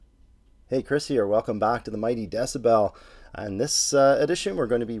Hey, Chris here. Welcome back to the Mighty Decibel. In this edition, we're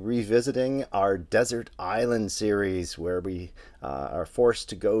going to be revisiting our Desert Island series, where we are forced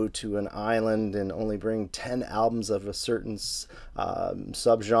to go to an island and only bring 10 albums of a certain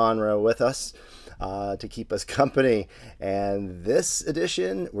subgenre with us to keep us company. And this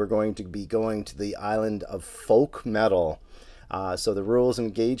edition, we're going to be going to the island of folk metal. So the rules of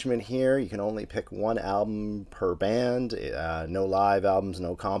engagement here, you can only pick one album per band, no live albums,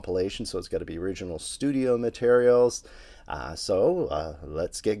 no compilation, so it's got to be original studio materials. So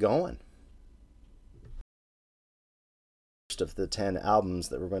let's get going. First of the 10 albums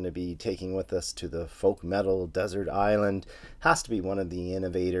that we're going to be taking with us to the folk metal desert island has to be one of the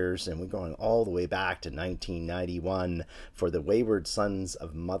innovators, and we're going all the way back to 1991 for the Wayward Sons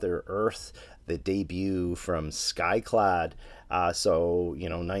of Mother Earth, the debut from Skyclad.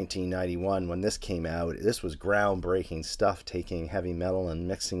 1991, when this came out, this was groundbreaking stuff, taking heavy metal and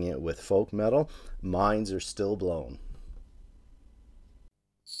mixing it with folk metal. Minds are still blown.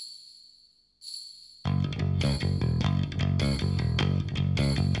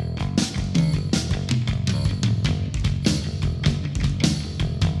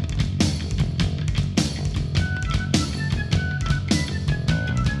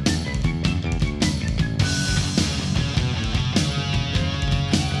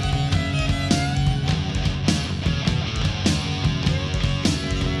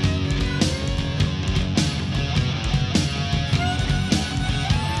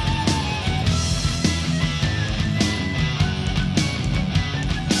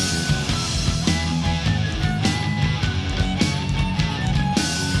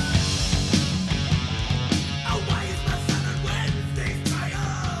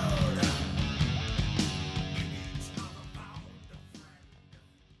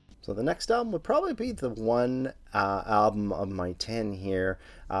 So the next album would probably be the one album of my 10 here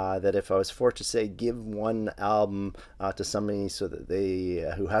that if I was forced to say give one album to somebody so that they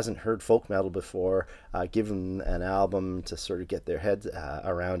who hasn't heard folk metal before, give them an album to sort of get their heads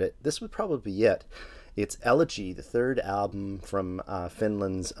around it, this would probably be it. It's Elegy, the third album from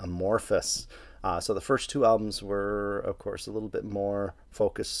Finland's Amorphous. So the first two albums were, of course, a little bit more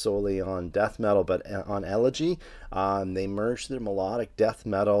focused solely on death metal, but on Elegy, they merged their melodic death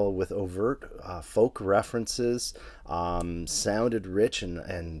metal with overt folk references, sounded rich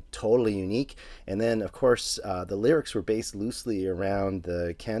and totally unique. And then, of course, the lyrics were based loosely around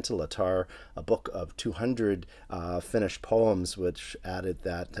the Cantilatar, a book of 200 Finnish poems, which added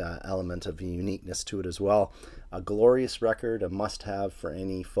that element of uniqueness to it as well. A glorious record, a must-have for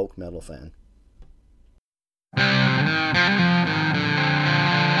any folk metal fan.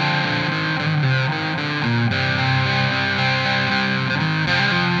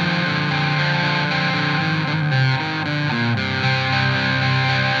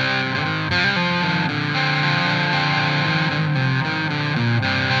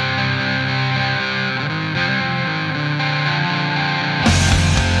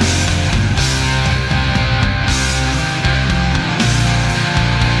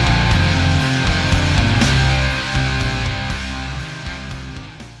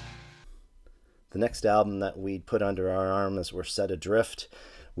 The next album that we'd put under our arm as we're set adrift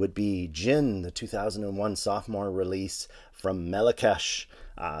would be Jinn, the 2001 sophomore release from Melakesh.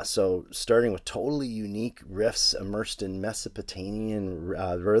 So starting with totally unique riffs immersed in Mesopotamian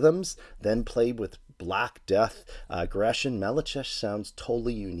rhythms, then played with Black Death aggression, Melakesh sounds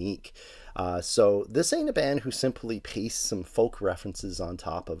totally unique. So this ain't a band who simply pastes some folk references on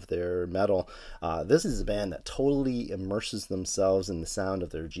top of their metal. This is a band that totally immerses themselves in the sound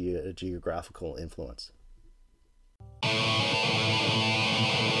of their geographical influence.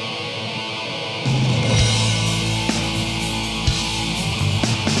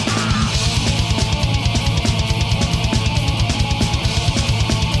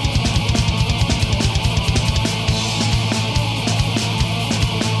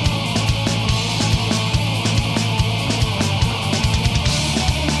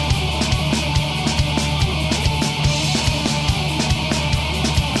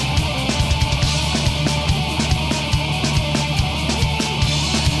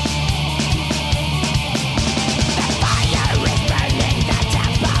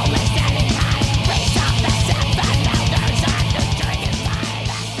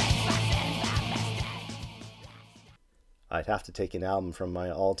 I'd have to take an album from my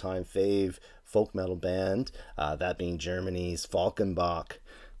all-time fave folk metal band, that being Germany's Falkenbach.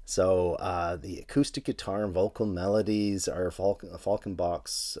 So the acoustic guitar and vocal melodies are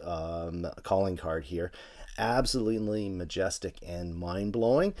Falkenbach's calling card here. absolutely majestic and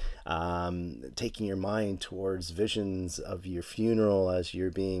mind-blowing, taking your mind towards visions of your funeral as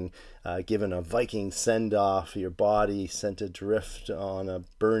you're being given a Viking send-off, your body sent adrift on a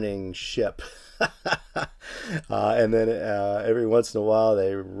burning ship. And then every once in a while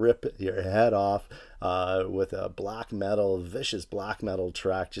they rip your head off with a vicious black metal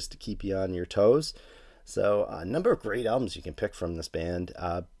track just to keep you on your toes. So a number of great albums you can pick from this band,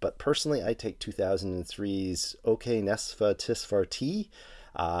 but personally I take 2003's OK Nesfa Tisfarti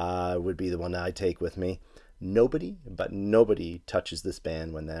would be the one I take with me. Nobody touches this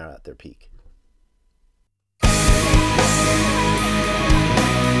band when they're at their peak.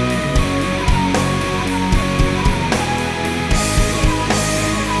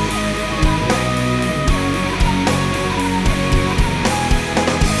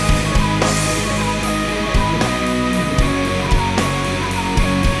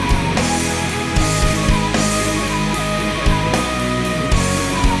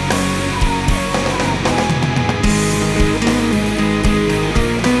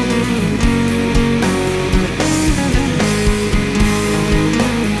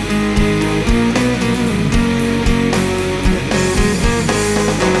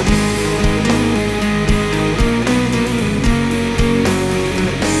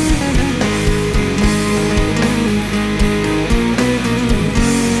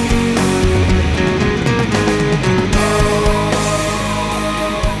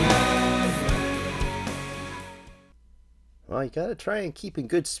 Well, you gotta try and keep in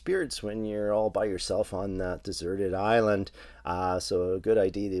good spirits when you're all by yourself on that deserted island. So a good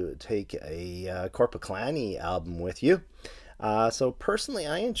idea to take a Corpiclani album with you. So personally,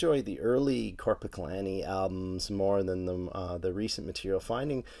 I enjoy the early Corpiclani albums more than the recent material,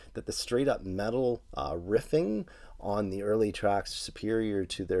 finding that the straight up metal riffing on the early tracks superior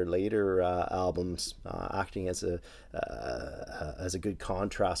to their later albums, acting as a good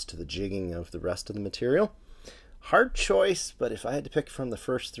contrast to the jigging of the rest of the material. Hard choice, but if I had to pick from the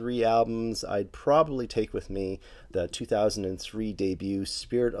first three albums, I'd probably take with me the 2003 debut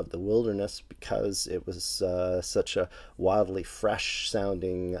Spirit of the Wilderness, because it was such a wildly fresh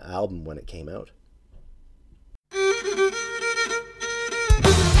sounding album when it came out.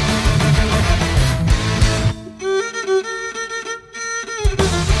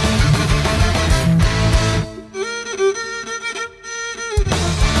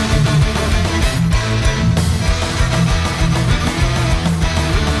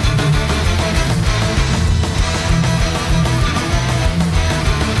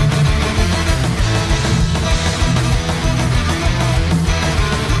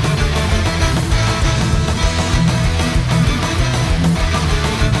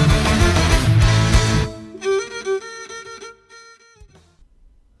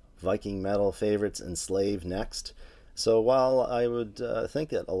 Viking metal favorites, Enslaved next. So while I would think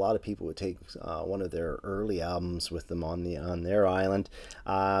that a lot of people would take one of their early albums with them on their island,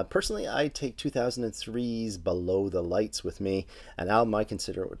 personally I take 2003's Below the Lights with me, an album I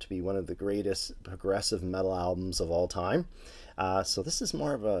consider to be one of the greatest progressive metal albums of all time. So this is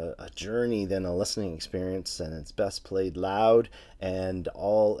more of a journey than a listening experience, and it's best played loud and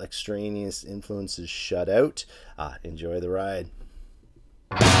all extraneous influences shut out. Enjoy the ride.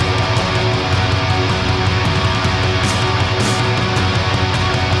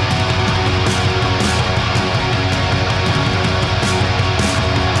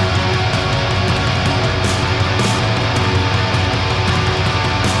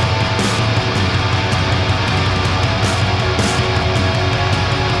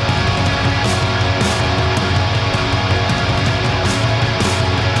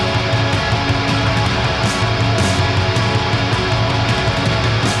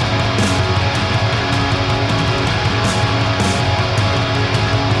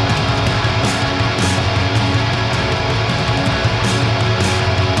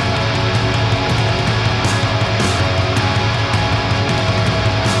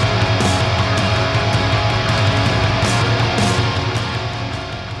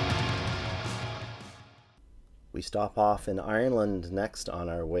 We stop off in Ireland next on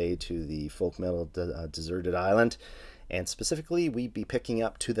our way to the folk metal deserted island, and specifically we'd be picking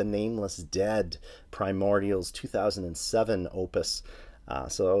up To the Nameless Dead, Primordial's 2007 opus.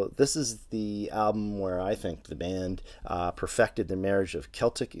 So this is the album where I think the band perfected the marriage of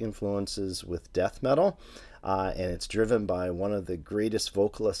Celtic influences with death metal. And it's driven by one of the greatest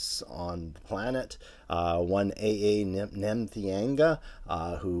vocalists on the planet, one A.A. Nemthianga,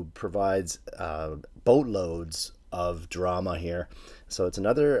 who provides boatloads of drama here. So it's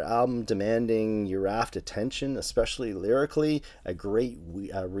another album demanding your rapt attention, especially lyrically, a great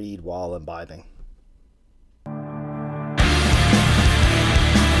read while imbibing.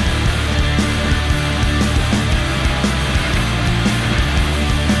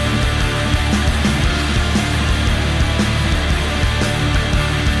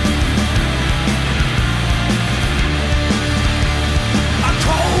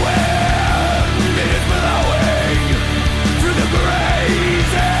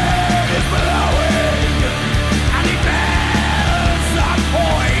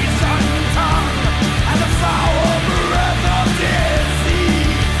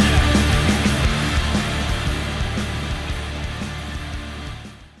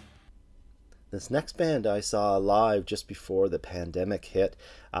 This next band I saw live just before the pandemic hit,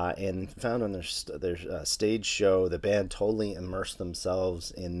 and found on their stage show, the band totally immersed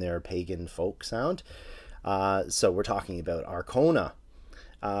themselves in their pagan folk sound. So we're talking about Arcona.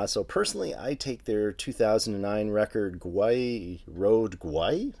 So personally, I take their 2009 record Gwai Road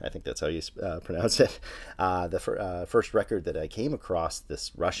Gwai. I think that's how you pronounce it. The first record that I came across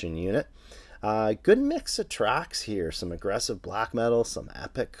this Russian unit. Good mix of tracks here. Some aggressive black metal, some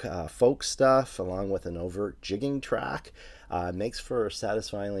epic folk stuff, along with an overt jigging track. Makes for a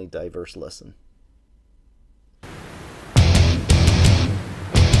satisfyingly diverse listen.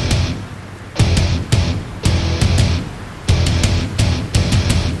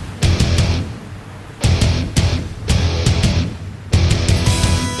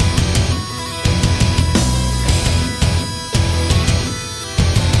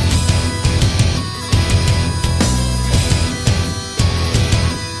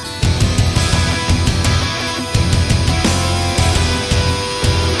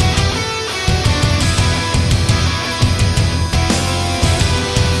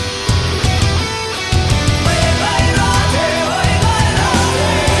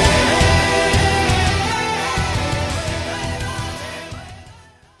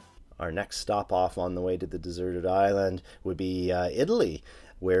 Our next stop off on the way to the deserted island would be Italy,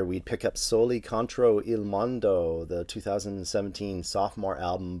 where we'd pick up Soli Contro il Mondo, the 2017 sophomore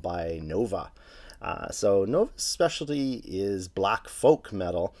album by Nova. So Nova's specialty is black folk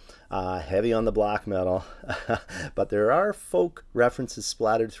metal, heavy on the black metal, but there are folk references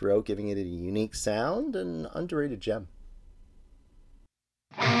splattered throughout, giving it a unique sound and underrated gem.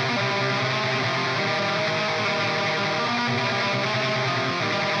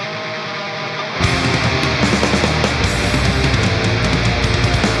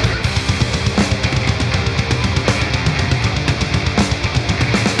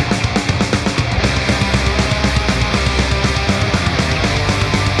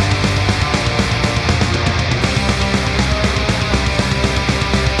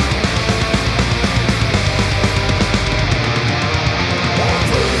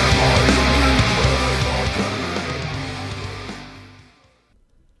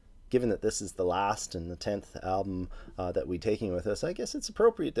 Given that this is the last and the 10th album that we're taking with us, I guess it's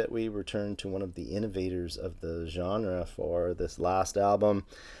appropriate that we return to one of the innovators of the genre for this last album,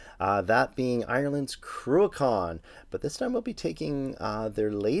 that being Ireland's Cruachan. But this time we'll be taking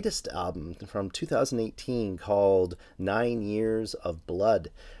their latest album from 2018 called 9 Years of Blood.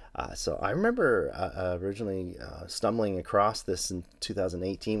 So I remember originally stumbling across this in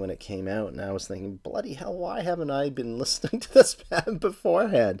 2018 when it came out, and I was thinking, bloody hell, why haven't I been listening to this band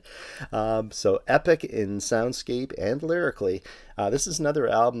beforehand? So epic in soundscape and lyrically. This is another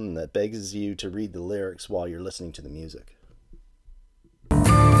album that begs you to read the lyrics while you're listening to the music.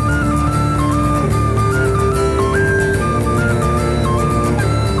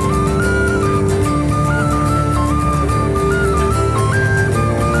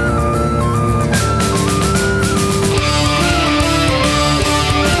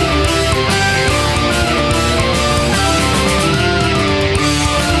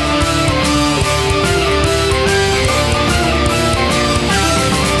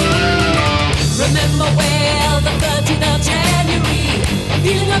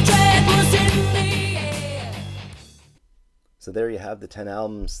 So there you have the 10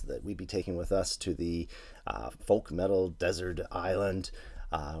 albums that we'd be taking with us to the folk metal desert island.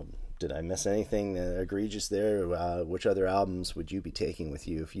 Did I miss anything egregious there? Which other albums would you be taking with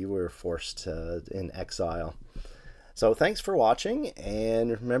you if you were forced in exile? So thanks for watching, and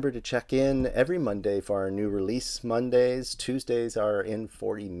remember to check in every Monday for our new release Mondays. Tuesdays are in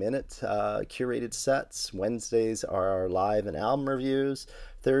 40-minute curated sets. Wednesdays are our live and album reviews.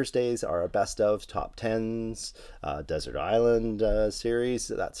 Thursdays are our best of top 10s, Desert Island series,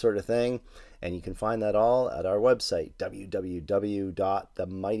 that sort of thing. And you can find that all at our website,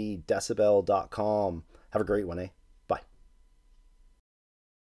 www.themightydecibel.com. Have a great one, eh?